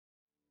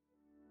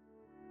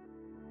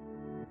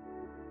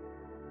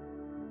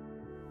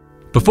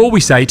Before we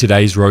say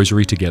today's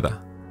Rosary together,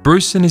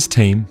 Bruce and his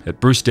team at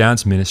Bruce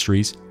Downs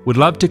Ministries would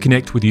love to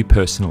connect with you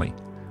personally.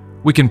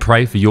 We can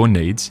pray for your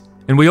needs,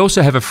 and we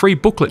also have a free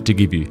booklet to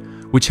give you,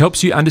 which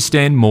helps you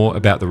understand more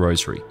about the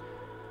Rosary.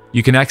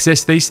 You can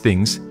access these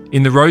things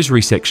in the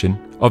Rosary section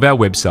of our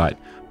website,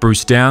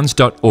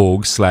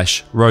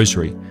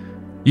 brucedowns.org/rosary.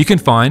 You can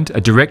find a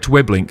direct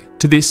web link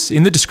to this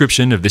in the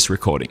description of this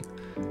recording.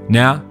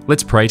 Now,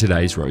 let's pray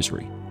today's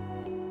Rosary.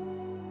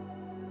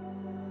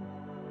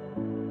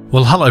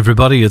 Well, hello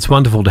everybody, it's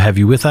wonderful to have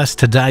you with us.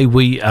 Today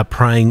we are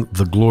praying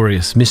the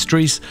glorious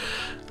mysteries.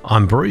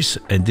 I'm Bruce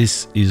and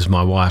this is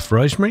my wife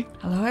Rosemary.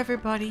 Hello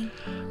everybody.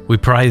 We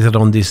pray that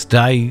on this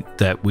day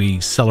that we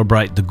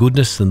celebrate the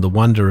goodness and the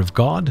wonder of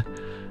God,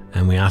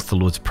 and we ask the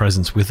Lord's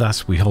presence with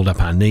us. We hold up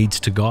our needs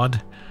to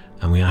God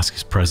and we ask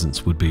His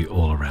presence would be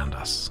all around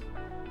us.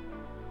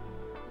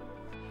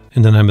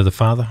 In the name of the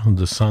Father, and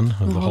the Son,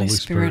 and the Holy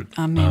Spirit.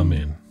 Amen.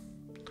 Amen.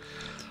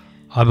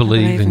 I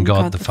believe in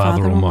God the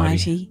Father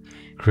Almighty,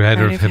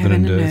 Creator of heaven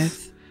and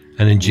earth,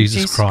 and in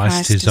Jesus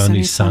Christ, His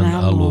only Son,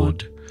 our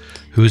Lord,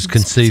 who was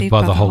conceived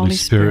by the Holy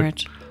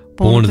Spirit,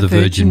 born of the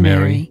Virgin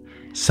Mary,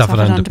 suffered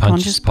under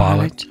Pontius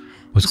Pilate,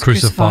 was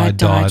crucified,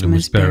 died, and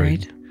was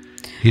buried.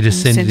 He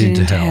descended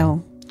into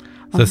hell.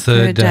 The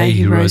third day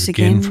He rose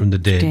again from the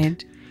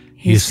dead.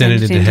 He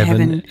ascended into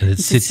heaven and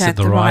sits at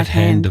the right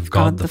hand of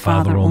God the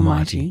Father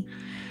Almighty.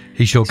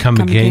 He shall come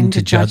again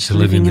to judge the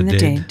living and the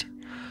dead.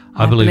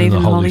 I believe in the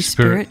Holy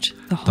Spirit,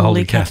 the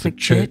Holy Catholic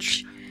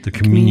Church, the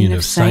communion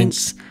of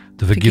saints,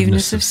 the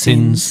forgiveness of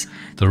sins,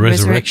 the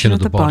resurrection of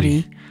the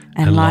body,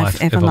 and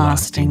life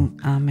everlasting.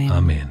 Amen.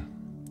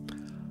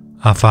 Amen.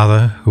 Our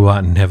Father, who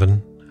art in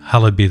heaven,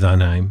 hallowed be thy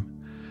name.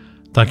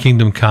 Thy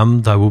kingdom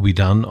come, thy will be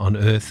done on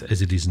earth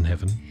as it is in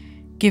heaven.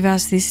 Give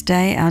us this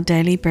day our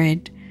daily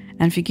bread,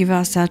 and forgive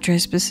us our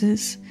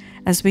trespasses,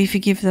 as we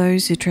forgive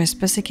those who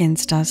trespass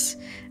against us.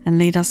 And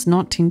lead us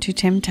not into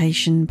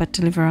temptation, but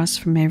deliver us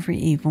from every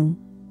evil.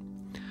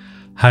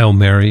 Hail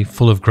Mary,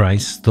 full of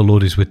grace, the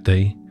Lord is with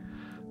thee.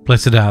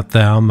 Blessed art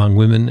thou among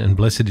women, and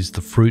blessed is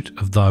the fruit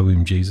of thy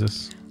womb,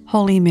 Jesus.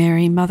 Holy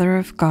Mary, Mother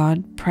of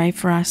God, pray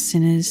for us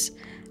sinners,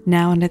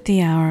 now and at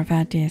the hour of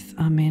our death.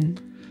 Amen.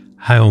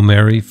 Hail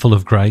Mary, full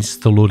of grace,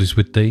 the Lord is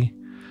with thee.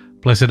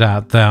 Blessed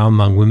art thou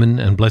among women,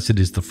 and blessed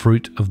is the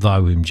fruit of thy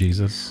womb,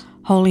 Jesus.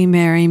 Holy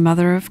Mary,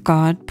 Mother of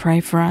God, pray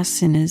for us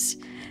sinners,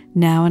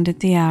 now and at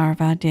the hour of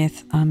our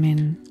death.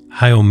 Amen.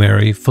 Hail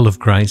Mary, full of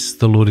grace,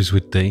 the Lord is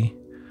with thee.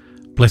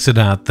 Blessed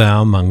art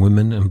thou among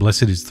women, and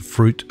blessed is the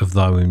fruit of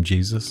thy womb,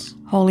 Jesus.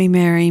 Holy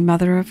Mary,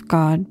 Mother of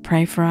God,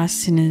 pray for us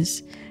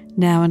sinners,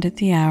 now and at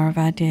the hour of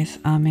our death.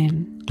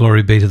 Amen.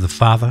 Glory be to the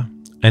Father,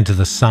 and to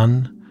the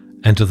Son,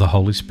 and to the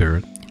Holy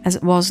Spirit. As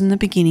it was in the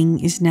beginning,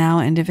 is now,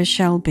 and ever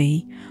shall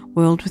be,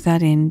 world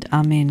without end.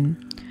 Amen.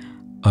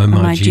 O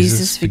my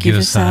Jesus, forgive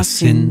us our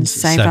sins,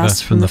 save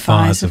us from the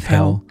fires of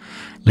hell.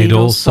 Lead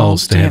all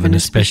souls to heaven,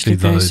 especially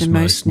those in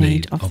most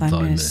need of thy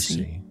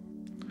mercy.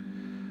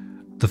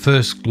 The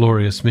first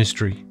glorious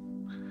mystery,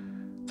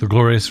 the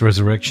glorious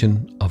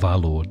resurrection of our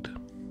Lord.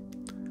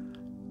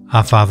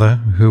 Our Father,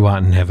 who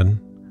art in heaven,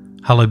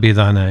 hallowed be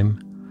thy name.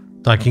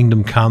 Thy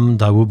kingdom come,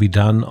 thy will be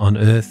done on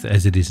earth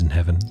as it is in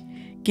heaven.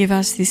 Give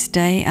us this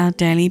day our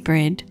daily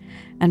bread,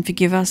 and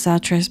forgive us our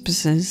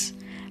trespasses,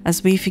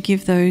 as we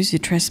forgive those who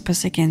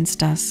trespass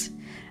against us.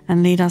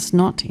 And lead us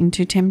not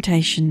into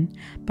temptation,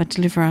 but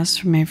deliver us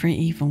from every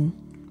evil.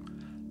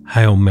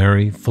 Hail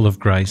Mary, full of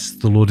grace,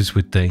 the Lord is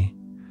with thee.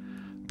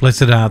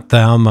 Blessed art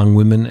thou among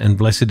women, and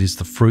blessed is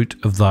the fruit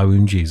of thy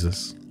womb,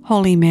 Jesus.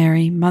 Holy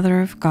Mary,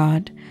 Mother of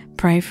God,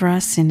 pray for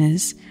us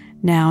sinners,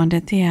 now and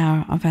at the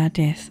hour of our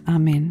death.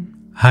 Amen.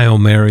 Hail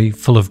Mary,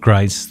 full of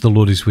grace, the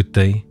Lord is with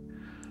thee.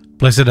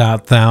 Blessed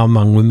art thou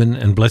among women,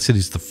 and blessed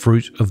is the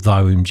fruit of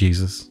thy womb,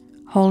 Jesus.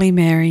 Holy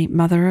Mary,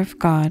 Mother of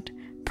God,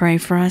 pray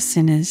for us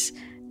sinners,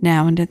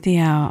 now and at the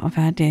hour of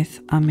our death.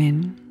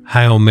 Amen.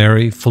 Hail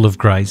Mary, full of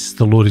grace,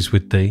 the Lord is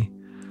with thee.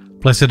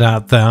 Blessed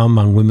art thou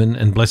among women,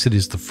 and blessed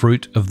is the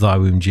fruit of thy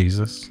womb,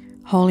 Jesus.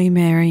 Holy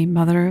Mary,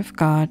 Mother of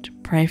God,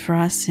 pray for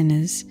us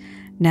sinners,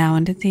 now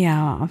and at the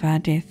hour of our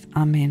death.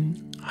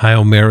 Amen.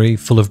 Hail Mary,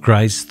 full of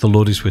grace, the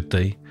Lord is with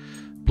thee.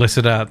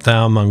 Blessed art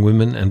thou among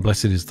women, and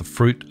blessed is the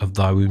fruit of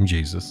thy womb,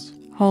 Jesus.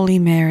 Holy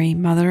Mary,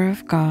 Mother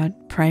of God,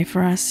 pray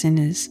for us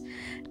sinners,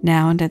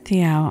 now and at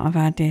the hour of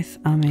our death.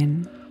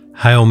 Amen.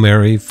 Hail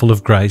Mary, full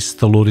of grace,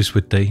 the Lord is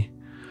with thee.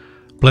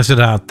 Blessed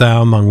art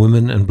thou among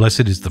women, and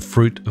blessed is the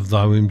fruit of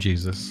thy womb,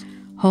 Jesus.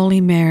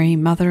 Holy Mary,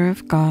 Mother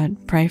of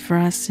God, pray for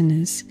us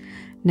sinners,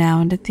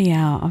 now and at the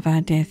hour of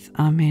our death.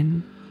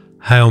 Amen.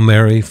 Hail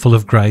Mary, full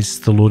of grace,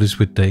 the Lord is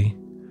with thee.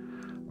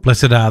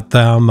 Blessed art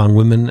thou among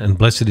women, and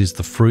blessed is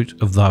the fruit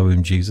of thy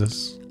womb,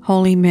 Jesus.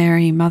 Holy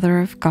Mary, Mother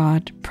of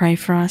God, pray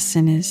for us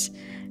sinners,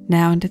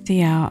 now and at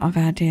the hour of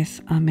our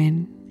death.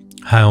 Amen.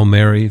 Hail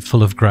Mary,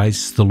 full of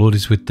grace, the Lord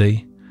is with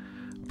thee.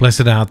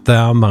 Blessed art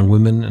thou among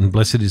women, and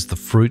blessed is the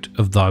fruit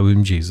of thy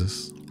womb,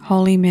 Jesus.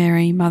 Holy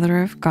Mary,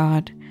 Mother of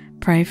God,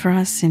 pray for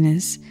us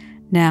sinners,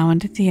 now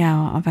and at the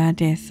hour of our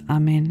death.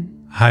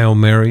 Amen. Hail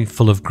Mary,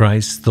 full of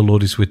grace, the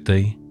Lord is with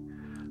thee.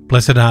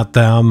 Blessed art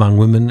thou among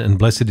women, and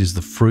blessed is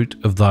the fruit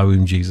of thy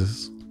womb,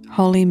 Jesus.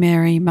 Holy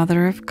Mary,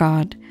 Mother of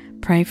God,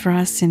 pray for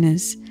us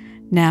sinners,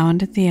 now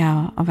and at the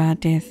hour of our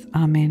death.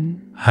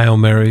 Amen. Hail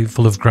Mary,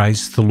 full of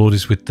grace, the Lord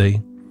is with thee.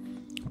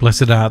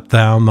 Blessed art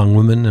thou among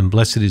women, and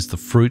blessed is the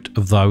fruit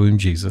of thy womb,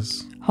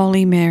 Jesus.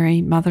 Holy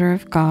Mary, Mother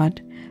of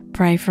God,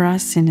 pray for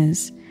us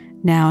sinners,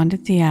 now and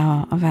at the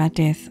hour of our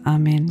death.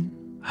 Amen.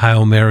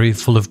 Hail Mary,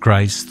 full of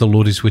grace, the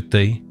Lord is with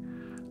thee.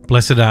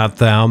 Blessed art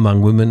thou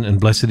among women, and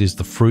blessed is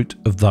the fruit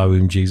of thy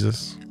womb,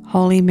 Jesus.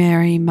 Holy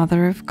Mary,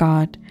 Mother of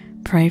God,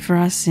 pray for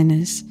us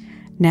sinners,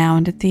 now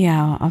and at the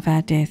hour of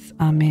our death.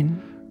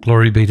 Amen.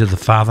 Glory be to the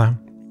Father,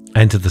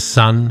 and to the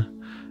Son,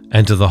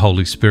 and to the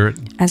Holy Spirit.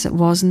 As it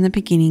was in the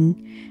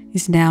beginning,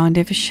 is now, and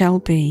ever shall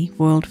be,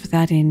 world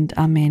without end.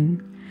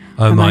 Amen.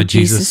 O my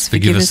Jesus,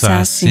 forgive us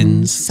our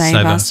sins, save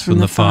us from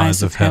the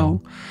fires of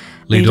hell.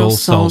 Lead all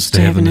souls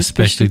to heaven,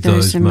 especially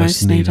those in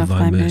most need of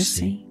thy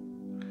mercy.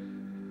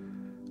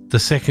 The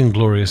second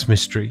glorious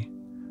mystery,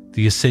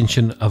 the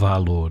Ascension of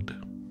our Lord.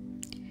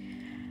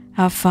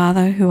 Our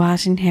Father, who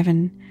art in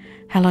heaven,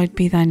 hallowed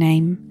be thy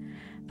name.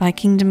 Thy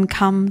kingdom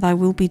come, thy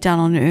will be done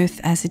on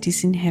earth as it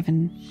is in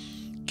heaven.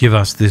 Give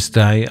us this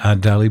day our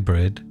daily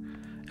bread,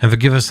 and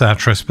forgive us our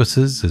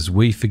trespasses as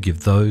we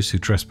forgive those who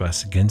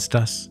trespass against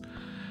us.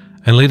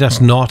 And lead us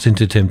not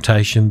into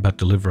temptation, but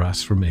deliver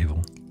us from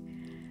evil.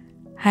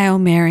 Hail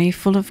Mary,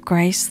 full of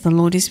grace, the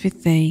Lord is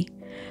with thee.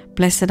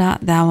 Blessed art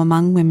thou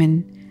among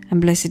women, and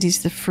blessed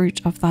is the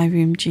fruit of thy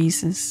womb,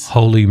 Jesus.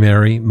 Holy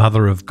Mary,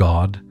 Mother of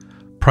God,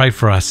 pray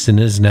for us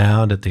sinners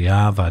now and at the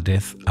hour of our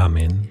death.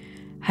 Amen.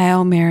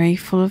 Hail Mary,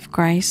 full of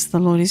grace, the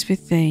Lord is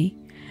with thee.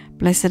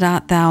 Blessed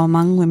art thou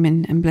among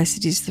women, and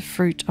blessed is the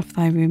fruit of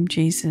thy womb,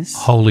 Jesus.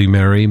 Holy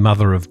Mary,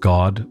 Mother of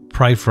God,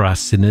 pray for us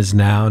sinners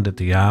now and at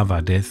the hour of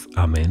our death.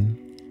 Amen.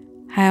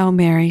 Hail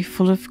Mary,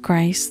 full of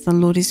grace, the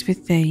Lord is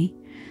with thee.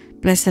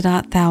 Blessed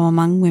art thou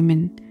among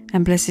women,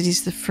 and blessed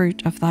is the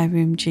fruit of thy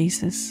womb,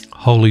 Jesus.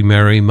 Holy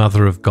Mary,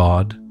 Mother of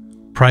God,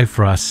 pray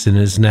for us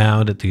sinners now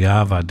and at the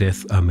hour of our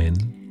death. Amen.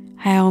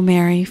 Hail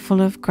Mary,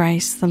 full of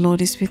grace, the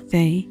Lord is with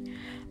thee.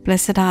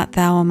 Blessed art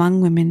thou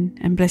among women,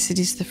 and blessed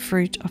is the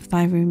fruit of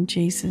thy womb,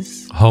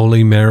 Jesus.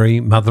 Holy Mary,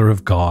 Mother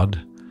of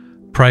God,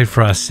 pray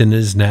for us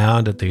sinners now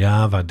and at the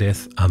hour of our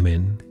death.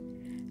 Amen.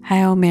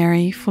 Hail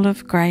Mary, full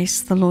of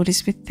grace, the Lord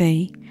is with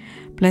thee.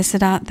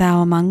 Blessed art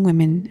thou among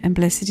women, and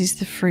blessed is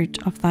the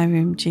fruit of thy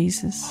womb,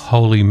 Jesus.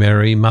 Holy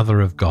Mary, Mother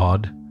of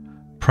God,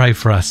 pray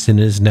for us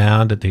sinners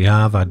now and at the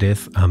hour of our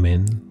death.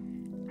 Amen.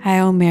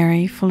 Hail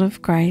Mary, full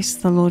of grace,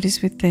 the Lord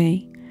is with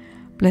thee.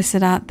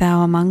 Blessed art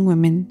thou among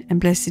women, and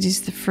blessed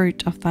is the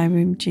fruit of thy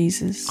womb,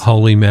 Jesus.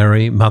 Holy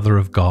Mary, Mother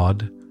of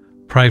God,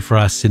 pray for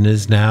us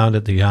sinners now and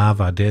at the hour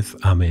of our death.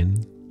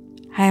 Amen.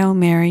 Hail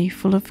Mary,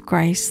 full of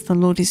grace, the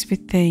Lord is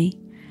with thee.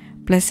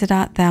 Blessed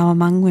art thou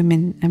among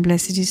women, and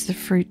blessed is the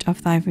fruit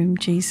of thy womb,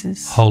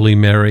 Jesus. Holy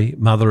Mary,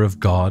 Mother of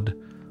God,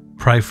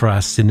 pray for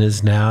us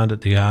sinners now and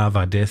at the hour of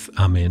our death.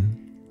 Amen.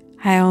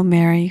 Hail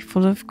Mary,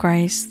 full of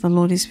grace, the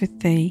Lord is with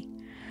thee.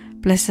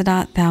 Blessed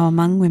art thou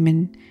among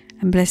women,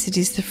 and blessed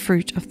is the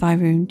fruit of thy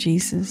womb,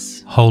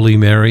 Jesus. Holy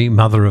Mary,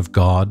 Mother of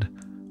God,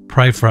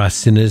 pray for us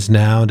sinners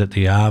now and at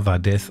the hour of our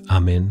death.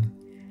 Amen.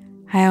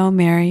 Hail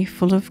Mary,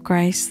 full of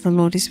grace, the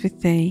Lord is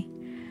with thee.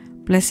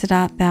 Blessed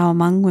art thou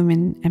among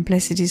women, and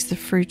blessed is the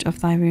fruit of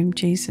thy womb,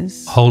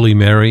 Jesus. Holy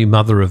Mary,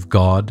 Mother of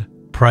God,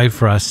 pray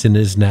for us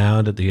sinners now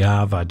and at the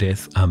hour of our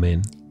death.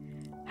 Amen.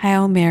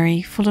 Hail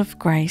Mary, full of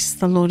grace,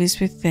 the Lord is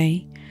with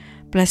thee.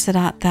 Blessed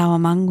art thou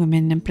among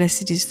women, and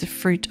blessed is the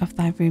fruit of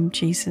thy womb,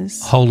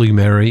 Jesus. Holy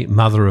Mary,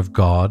 Mother of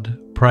God,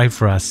 pray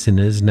for us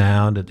sinners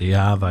now and at the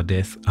hour of our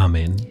death.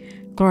 Amen.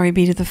 Glory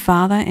be to the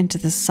Father, and to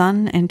the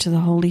Son, and to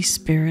the Holy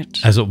Spirit.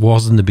 As it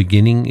was in the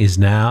beginning, is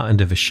now,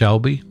 and ever shall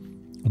be,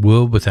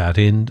 world without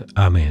end.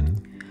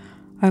 Amen.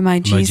 O my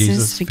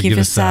Jesus, forgive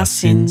us our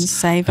sins,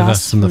 save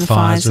us from the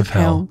fires of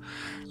hell.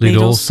 Lead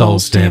all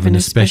souls to heaven,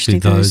 especially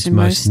those in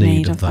most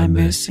need of thy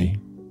mercy.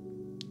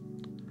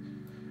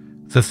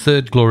 The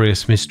third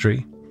glorious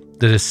mystery,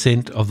 the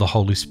descent of the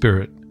Holy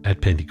Spirit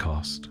at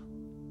Pentecost.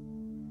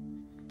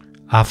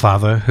 Our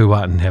Father, who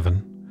art in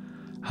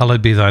heaven,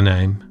 hallowed be thy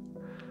name.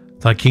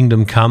 Thy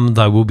kingdom come,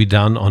 thy will be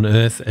done on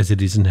earth as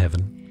it is in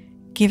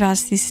heaven. Give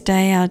us this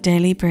day our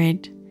daily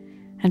bread,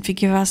 and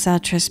forgive us our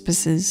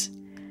trespasses,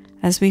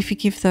 as we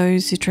forgive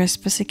those who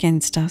trespass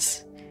against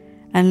us.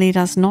 And lead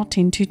us not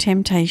into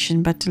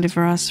temptation, but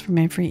deliver us from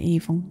every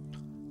evil.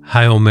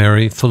 Hail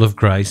Mary, full of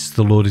grace,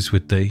 the Lord is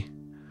with thee.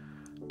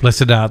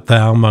 Blessed art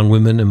thou among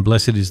women, and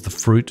blessed is the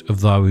fruit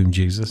of thy womb,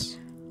 Jesus.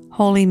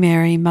 Holy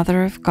Mary,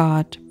 Mother of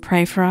God,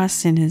 pray for us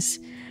sinners,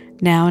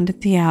 now and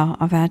at the hour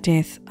of our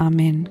death.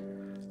 Amen.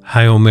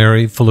 Hail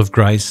Mary, full of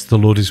grace, the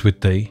Lord is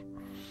with thee.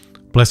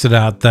 Blessed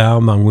art thou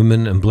among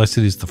women, and blessed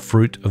is the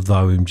fruit of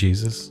thy womb,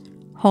 Jesus.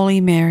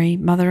 Holy Mary,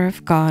 Mother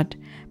of God,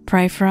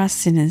 pray for us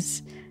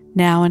sinners,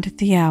 now and at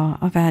the hour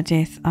of our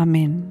death.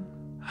 Amen.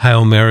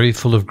 Hail Mary,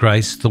 full of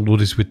grace, the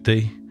Lord is with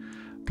thee.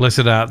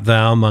 Blessed art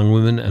thou among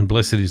women, and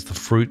blessed is the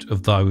fruit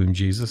of thy womb,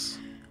 Jesus.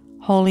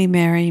 Holy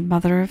Mary,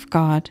 Mother of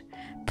God,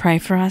 pray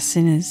for us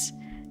sinners,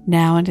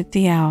 now and at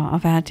the hour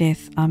of our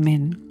death.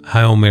 Amen.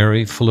 Hail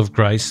Mary, full of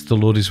grace, the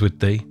Lord is with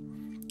thee.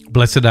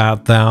 Blessed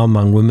art thou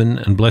among women,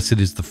 and blessed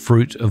is the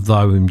fruit of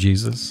thy womb,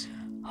 Jesus.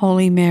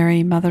 Holy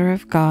Mary, Mother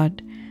of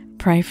God,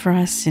 pray for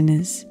us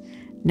sinners,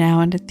 now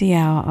and at the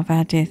hour of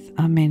our death.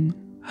 Amen.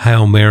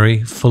 Hail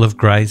Mary, full of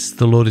grace,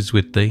 the Lord is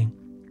with thee.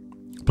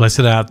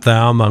 Blessed art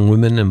thou among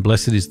women, and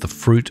blessed is the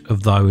fruit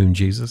of thy womb,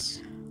 Jesus.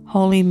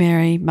 Holy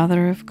Mary,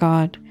 Mother of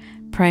God,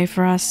 pray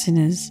for us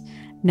sinners,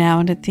 now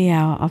and at the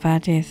hour of our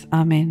death.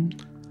 Amen.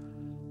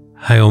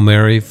 Hail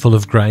Mary, full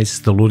of grace,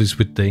 the Lord is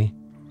with thee.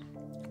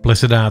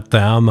 Blessed art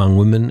thou among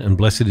women, and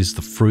blessed is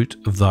the fruit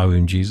of thy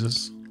womb,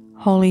 Jesus.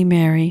 Holy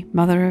Mary,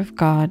 Mother of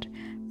God,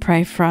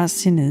 pray for us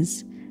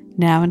sinners,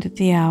 now and at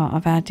the hour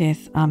of our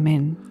death.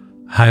 Amen.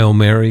 Hail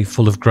Mary,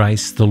 full of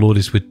grace, the Lord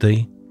is with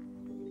thee.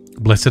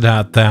 Blessed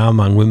art thou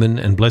among women,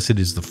 and blessed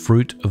is the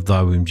fruit of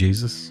thy womb,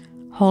 Jesus.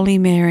 Holy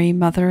Mary,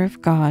 Mother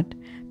of God,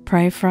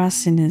 pray for us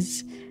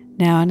sinners,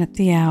 now and at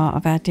the hour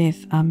of our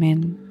death.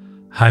 Amen.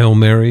 Hail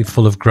Mary,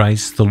 full of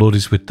grace, the Lord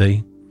is with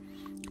thee.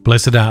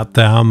 Blessed art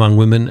thou among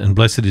women, and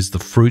blessed is the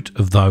fruit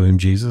of thy womb,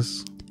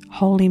 Jesus.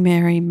 Holy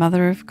Mary,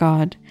 Mother of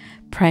God,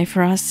 pray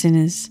for us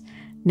sinners,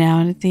 now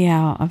and at the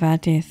hour of our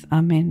death.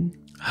 Amen.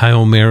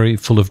 Hail Mary,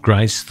 full of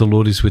grace, the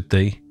Lord is with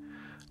thee.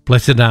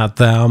 Blessed art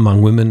thou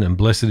among women, and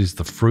blessed is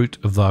the fruit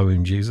of thy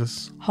womb,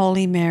 Jesus.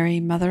 Holy Mary,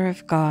 Mother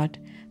of God,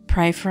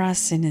 pray for us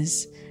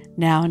sinners,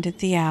 now and at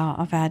the hour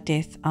of our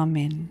death.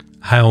 Amen.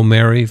 Hail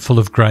Mary, full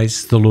of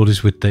grace, the Lord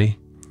is with thee.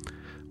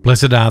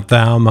 Blessed art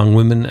thou among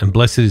women, and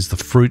blessed is the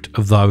fruit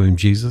of thy womb,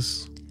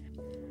 Jesus.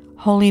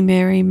 Holy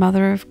Mary,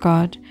 Mother of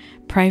God,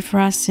 pray for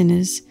us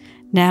sinners,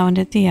 now and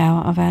at the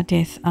hour of our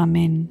death.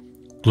 Amen.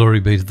 Glory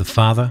be to the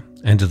Father,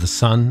 and to the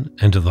Son,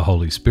 and to the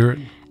Holy Spirit.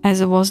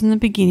 As it was in the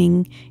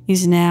beginning,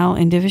 is now,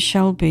 and ever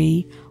shall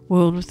be,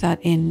 world without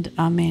end.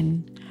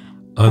 Amen.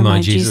 O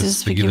my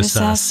Jesus, forgive us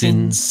our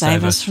sins,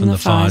 save us from the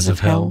fires of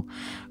hell.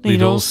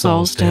 Lead all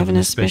souls to heaven,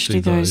 especially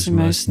those in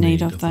most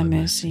need of thy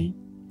mercy.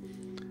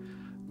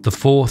 The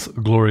fourth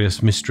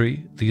glorious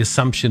mystery, the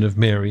Assumption of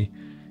Mary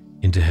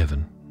into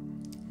heaven.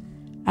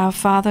 Our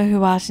Father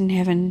who art in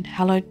heaven,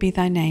 hallowed be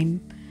thy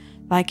name.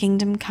 Thy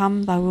kingdom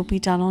come, thy will be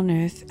done on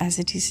earth as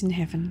it is in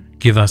heaven.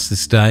 Give us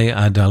this day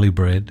our daily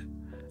bread,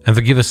 and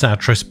forgive us our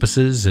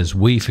trespasses as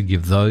we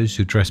forgive those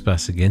who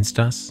trespass against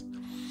us.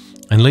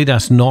 And lead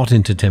us not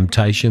into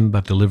temptation,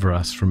 but deliver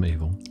us from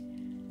evil.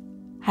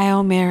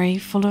 Hail Mary,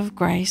 full of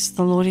grace,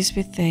 the Lord is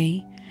with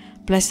thee.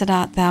 Blessed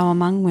art thou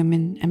among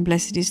women, and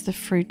blessed is the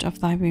fruit of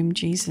thy womb,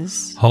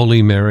 Jesus.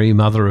 Holy Mary,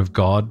 Mother of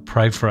God,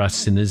 pray for us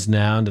sinners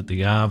now and at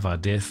the hour of our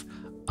death.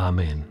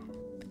 Amen.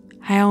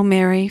 Hail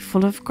Mary,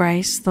 full of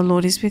grace, the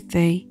Lord is with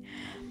thee.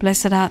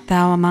 Blessed art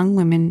thou among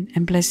women,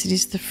 and blessed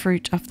is the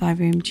fruit of thy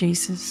womb,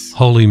 Jesus.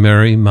 Holy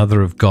Mary,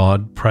 Mother of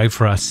God, pray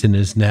for us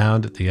sinners now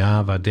and at the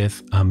hour of our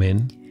death.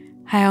 Amen.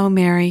 Hail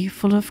Mary,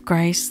 full of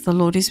grace, the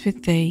Lord is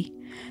with thee.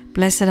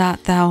 Blessed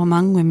art thou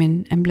among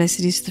women, and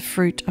blessed is the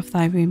fruit of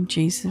thy womb,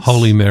 Jesus.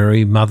 Holy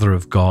Mary, Mother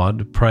of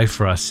God, pray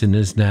for us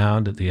sinners now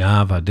and at the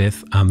hour of our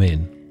death.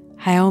 Amen.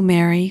 Hail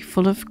Mary,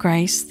 full of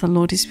grace, the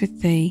Lord is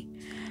with thee.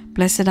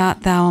 Blessed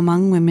art thou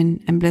among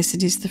women, and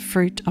blessed is the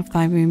fruit of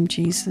thy womb,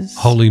 Jesus.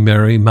 Holy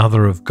Mary,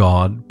 Mother of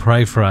God,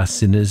 pray for us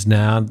sinners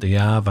now and at the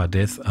hour of our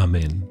death.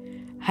 Amen.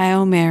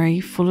 Hail Mary,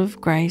 full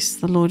of grace,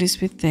 the Lord is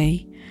with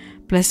thee.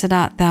 Blessed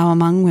art thou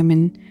among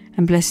women,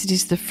 and blessed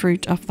is the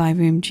fruit of thy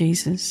womb,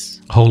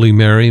 Jesus. Holy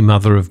Mary,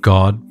 Mother of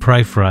God,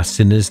 pray for us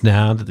sinners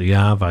now and at the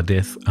hour of our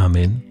death.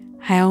 Amen.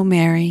 Hail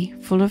Mary,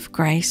 full of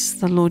grace,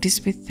 the Lord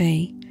is with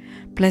thee.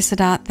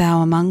 Blessed art thou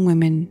among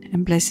women,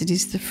 and blessed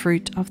is the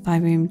fruit of thy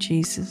womb,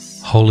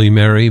 Jesus. Holy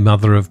Mary,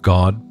 Mother of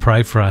God,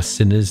 pray for us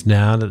sinners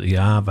now and at the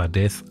hour of our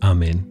death.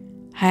 Amen.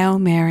 Hail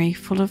Mary,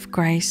 full of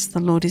grace, the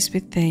Lord is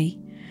with thee.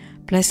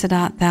 Blessed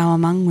art thou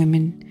among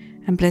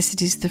women, and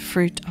blessed is the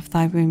fruit of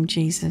thy womb,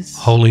 Jesus.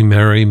 Holy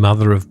Mary,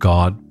 Mother of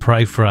God,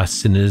 pray for us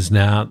sinners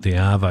now at the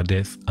hour of our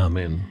death.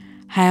 Amen.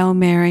 Hail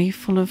Mary,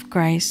 full of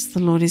grace, the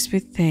Lord is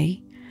with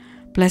thee.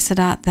 Blessed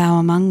art thou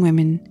among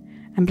women,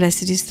 and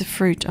blessed is the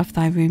fruit of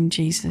thy womb,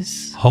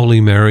 Jesus.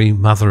 Holy Mary,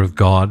 Mother of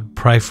God,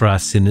 pray for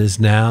us sinners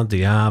now at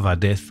the hour of our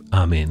death.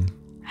 Amen.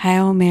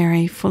 Hail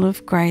Mary, full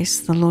of grace,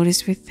 the Lord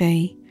is with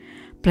thee.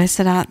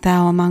 Blessed art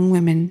thou among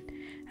women,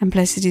 and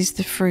blessed is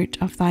the fruit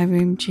of thy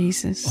womb,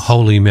 Jesus.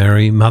 Holy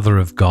Mary, Mother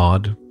of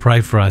God,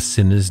 pray for us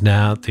sinners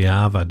now at the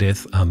hour of our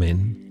death.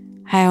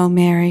 Amen. Hail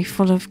Mary,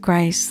 full of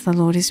grace, the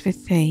Lord is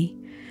with thee.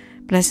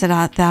 Blessed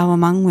art thou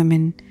among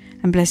women,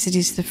 and blessed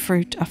is the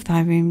fruit of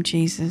thy womb,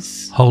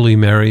 Jesus. Holy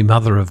Mary,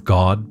 Mother of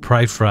God,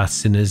 pray for us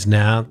sinners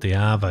now at the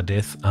hour of our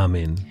death.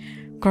 Amen.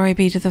 Glory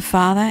be to the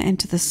Father, and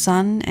to the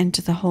Son, and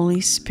to the Holy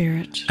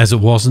Spirit. As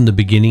it was in the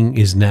beginning,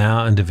 is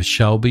now, and ever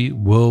shall be,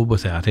 world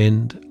without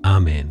end.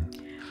 Amen.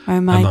 O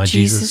my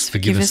Jesus,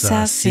 forgive us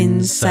our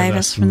sins, save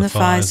us from the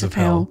fires of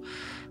hell.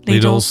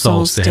 Lead all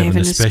souls to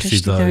heaven, especially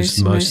those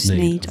in most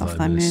need of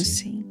thy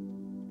mercy.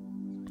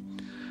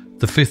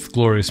 The fifth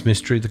glorious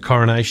mystery, the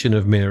coronation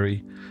of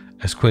Mary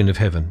as Queen of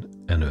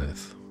heaven and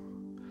earth.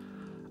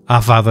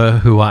 Our Father,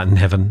 who art in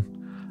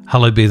heaven,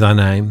 hallowed be thy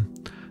name.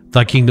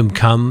 Thy kingdom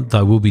come,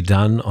 thy will be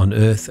done on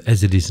earth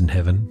as it is in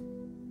heaven.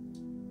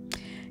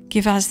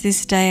 Give us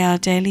this day our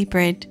daily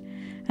bread,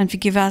 and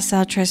forgive us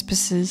our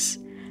trespasses,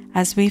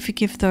 as we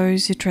forgive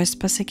those who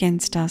trespass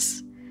against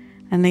us.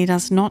 And lead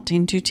us not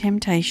into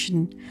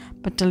temptation,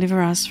 but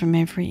deliver us from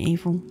every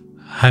evil.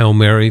 Hail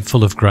Mary,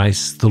 full of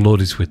grace, the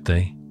Lord is with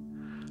thee.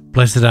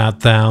 Blessed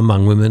art thou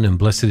among women, and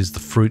blessed is the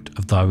fruit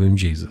of thy womb,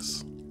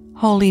 Jesus.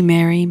 Holy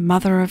Mary,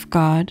 Mother of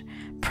God,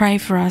 pray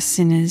for us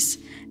sinners,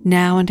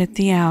 now and at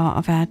the hour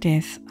of our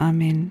death.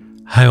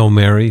 Amen. Hail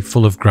Mary,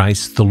 full of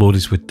grace, the Lord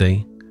is with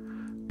thee.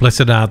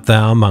 Blessed art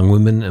thou among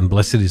women, and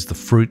blessed is the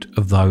fruit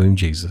of thy womb,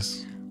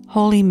 Jesus.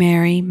 Holy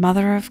Mary,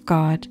 Mother of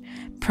God,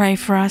 pray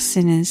for us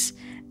sinners,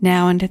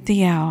 now and at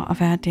the hour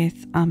of our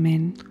death.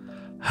 Amen.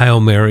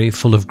 Hail Mary,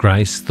 full of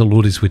grace, the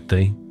Lord is with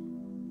thee.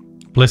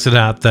 Blessed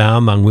art thou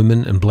among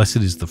women, and blessed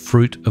is the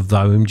fruit of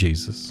thy womb,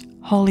 Jesus.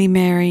 Holy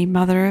Mary,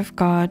 Mother of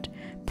God,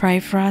 pray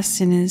for us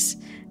sinners,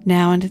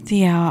 now and at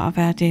the hour of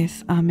our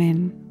death.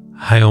 Amen.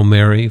 Hail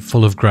Mary,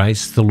 full of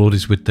grace, the Lord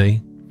is with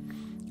thee.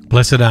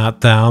 Blessed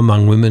art thou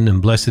among women,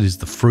 and blessed is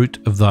the fruit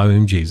of thy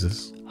womb,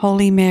 Jesus.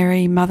 Holy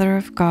Mary, Mother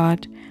of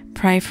God,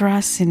 pray for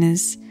us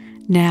sinners,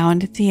 now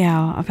and at the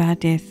hour of our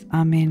death.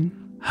 Amen.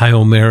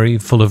 Hail Mary,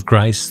 full of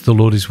grace, the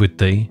Lord is with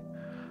thee.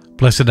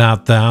 Blessed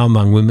art thou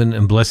among women,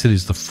 and blessed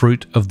is the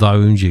fruit of thy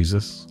womb,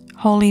 Jesus.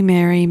 Holy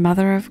Mary,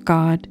 Mother of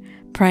God,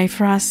 pray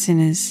for us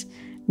sinners,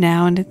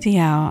 now and at the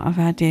hour of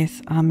our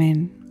death.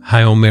 Amen.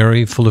 Hail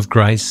Mary, full of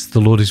grace, the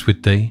Lord is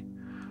with thee.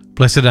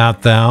 Blessed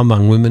art thou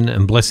among women,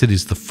 and blessed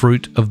is the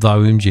fruit of thy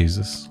womb,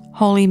 Jesus.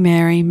 Holy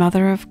Mary,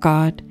 Mother of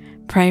God,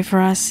 pray for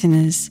us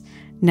sinners,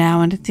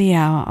 now and at the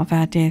hour of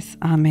our death.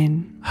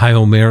 Amen.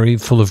 Hail Mary,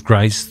 full of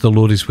grace, the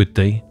Lord is with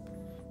thee.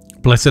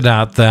 Blessed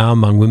art thou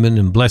among women,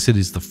 and blessed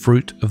is the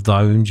fruit of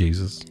thy womb,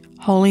 Jesus.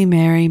 Holy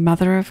Mary,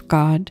 Mother of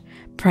God,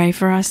 pray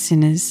for us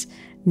sinners,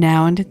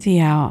 now and at the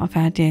hour of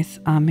our death.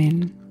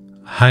 Amen.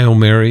 Hail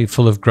Mary,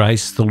 full of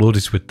grace, the Lord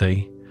is with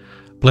thee.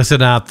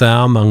 Blessed art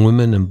thou among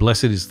women, and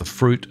blessed is the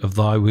fruit of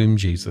thy womb,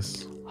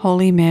 Jesus.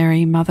 Holy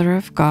Mary, Mother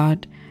of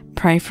God,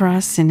 pray for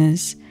us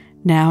sinners,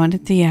 now and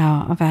at the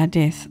hour of our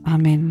death.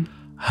 Amen.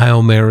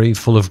 Hail Mary,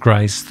 full of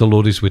grace, the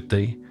Lord is with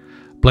thee.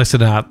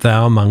 Blessed art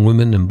thou among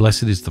women, and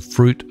blessed is the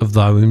fruit of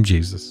thy womb,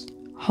 Jesus.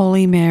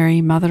 Holy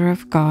Mary, Mother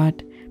of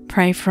God,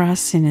 pray for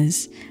us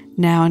sinners,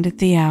 now and at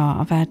the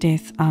hour of our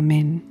death.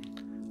 Amen.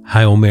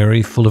 Hail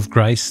Mary, full of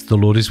grace, the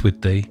Lord is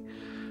with thee.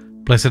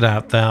 Blessed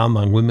art thou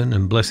among women,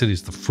 and blessed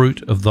is the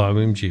fruit of thy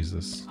womb,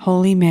 Jesus.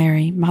 Holy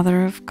Mary,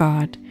 Mother of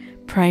God,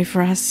 pray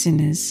for us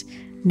sinners,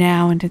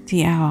 now and at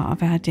the hour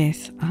of our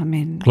death.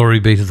 Amen. Glory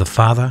be to the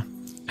Father,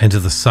 and to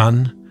the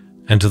Son,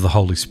 and to the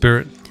Holy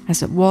Spirit.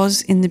 As it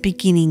was in the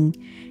beginning,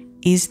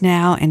 is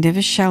now, and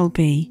ever shall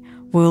be,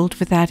 world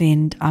without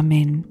end.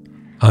 Amen.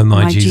 O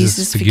my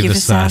Jesus, forgive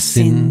us our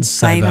sins,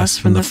 save us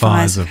from the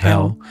fires of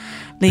hell.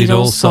 Lead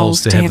all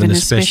souls to heaven,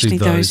 especially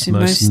those who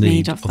most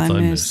need of thy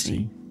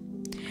mercy.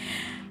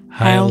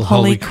 Hail,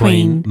 Holy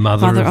Queen,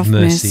 Mother of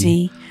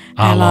mercy,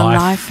 our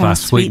life, our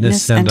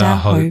sweetness, and our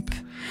hope.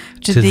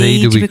 To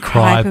thee do we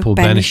cry, poor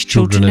banished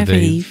children of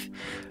Eve.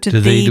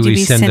 To thee do we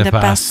send up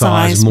our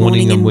sighs,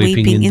 mourning and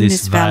weeping in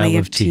this valley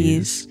of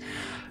tears.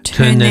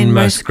 Turn then,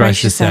 most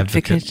gracious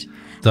Advocate,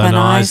 thine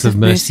eyes of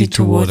mercy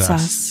towards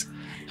us,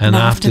 and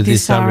after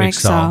this our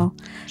exile,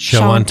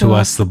 show unto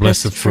us the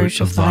blessed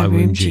fruit of thy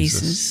womb,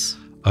 Jesus.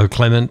 O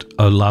clement,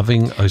 O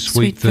loving, O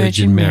sweet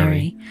Virgin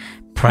Mary,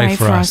 pray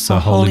for us, O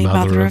Holy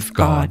Mother of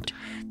God,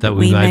 that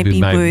we may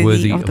be made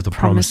worthy of the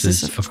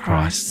promises of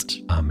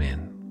Christ.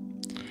 Amen.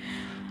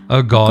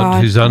 O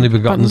God, whose only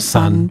begotten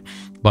Son,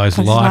 by his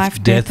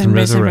life, death, and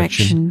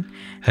resurrection,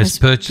 has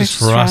purchased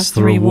for us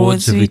the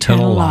rewards of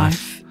eternal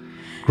life,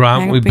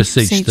 grant, we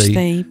beseech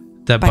thee,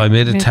 that by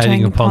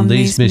meditating upon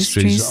these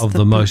mysteries of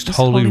the most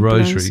holy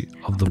Rosary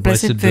of the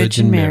Blessed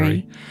Virgin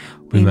Mary,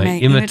 we may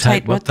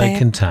imitate what they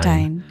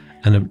contain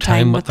and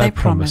obtain what they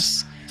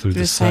promise, through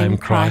the same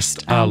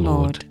Christ our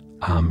Lord.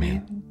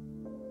 Amen.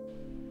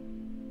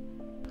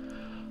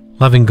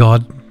 Loving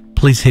God,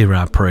 please hear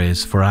our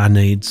prayers for our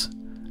needs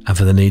and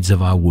for the needs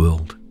of our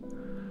world.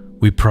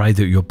 We pray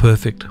that your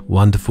perfect,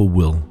 wonderful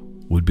will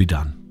would be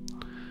done.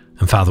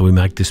 And Father, we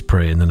make this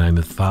prayer in the name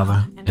of the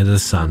Father, and of the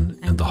Son,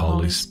 and the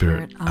Holy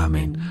Spirit.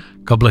 Amen.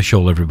 God bless you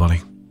all,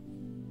 everybody.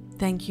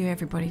 Thank you,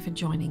 everybody, for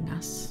joining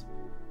us.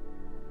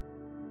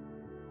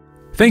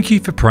 Thank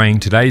you for praying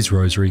today's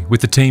Rosary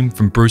with the team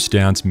from Bruce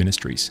Downs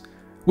Ministries.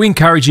 We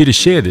encourage you to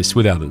share this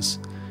with others.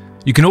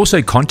 You can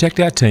also contact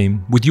our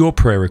team with your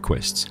prayer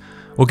requests,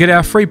 or get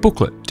our free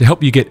booklet to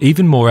help you get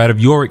even more out of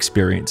your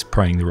experience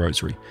praying the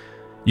Rosary.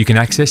 You can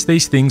access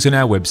these things on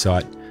our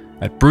website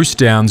at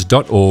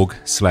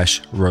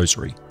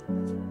brucedowns.org/rosary.